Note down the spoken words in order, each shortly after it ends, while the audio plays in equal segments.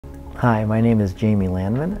Hi, my name is Jaime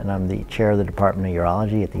Landman, and I'm the chair of the Department of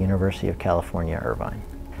Urology at the University of California, Irvine.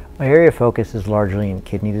 My area of focus is largely in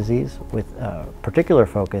kidney disease, with a particular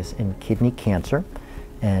focus in kidney cancer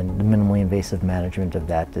and the minimally invasive management of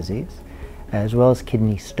that disease, as well as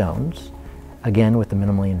kidney stones, again with the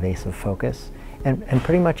minimally invasive focus, and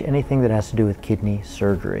pretty much anything that has to do with kidney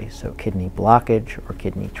surgery, so kidney blockage or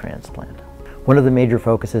kidney transplant. One of the major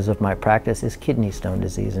focuses of my practice is kidney stone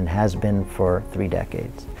disease and has been for 3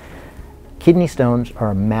 decades. Kidney stones are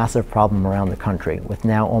a massive problem around the country, with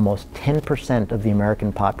now almost 10% of the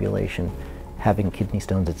American population having kidney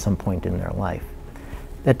stones at some point in their life.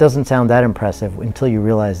 That doesn't sound that impressive until you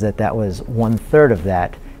realize that that was 1/3 of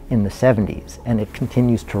that in the 70s, and it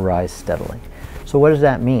continues to rise steadily. So what does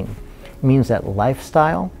that mean? It means that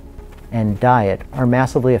lifestyle and diet are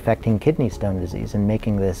massively affecting kidney stone disease and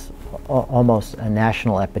making this almost a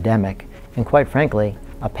national epidemic, and quite frankly,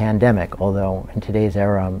 a pandemic, although in today's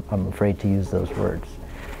era I'm afraid to use those words.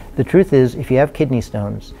 The truth is, if you have kidney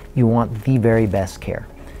stones, you want the very best care.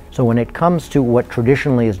 So when it comes to what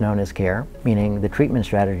traditionally is known as care, meaning the treatment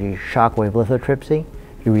strategies, shockwave lithotripsy,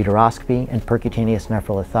 ureteroscopy, and percutaneous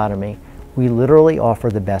nephrolithotomy, we literally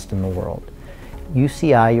offer the best in the world.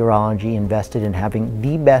 UCI Urology invested in having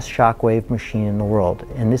the best shockwave machine in the world,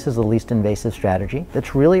 and this is the least invasive strategy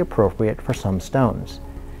that's really appropriate for some stones.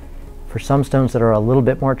 For some stones that are a little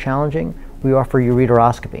bit more challenging, we offer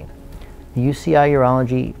ureteroscopy. The UCI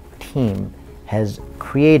Urology team has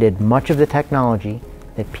created much of the technology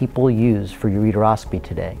that people use for ureteroscopy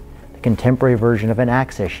today. The contemporary version of an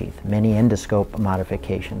access sheath, many endoscope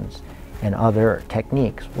modifications, and other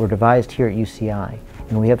techniques were devised here at UCI,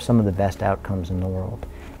 and we have some of the best outcomes in the world.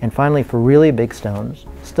 And finally, for really big stones,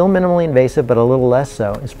 still minimally invasive but a little less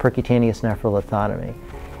so, is percutaneous nephrolithotomy.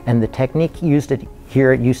 And the technique used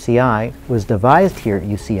here at UCI was devised here at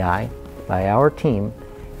UCI by our team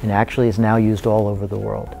and actually is now used all over the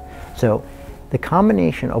world. So the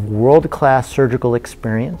combination of world-class surgical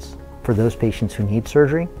experience for those patients who need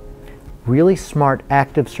surgery, really smart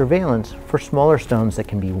active surveillance for smaller stones that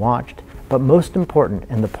can be watched, but most important,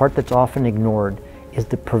 and the part that's often ignored, is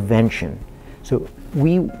the prevention. So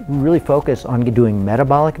we really focus on doing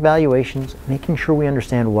metabolic evaluations, making sure we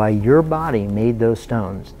understand why your body made those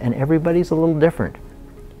stones. And everybody's a little different,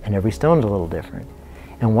 and every stone's a little different.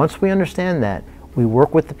 And once we understand that, we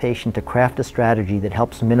work with the patient to craft a strategy that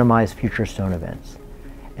helps minimize future stone events.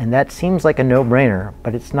 And that seems like a no-brainer,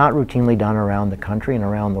 but it's not routinely done around the country and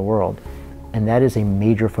around the world. And that is a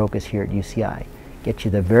major focus here at UCI. Get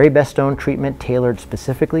you the very best stone treatment tailored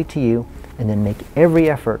specifically to you, and then make every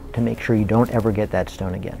effort to make sure you don't ever get that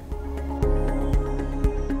stone again.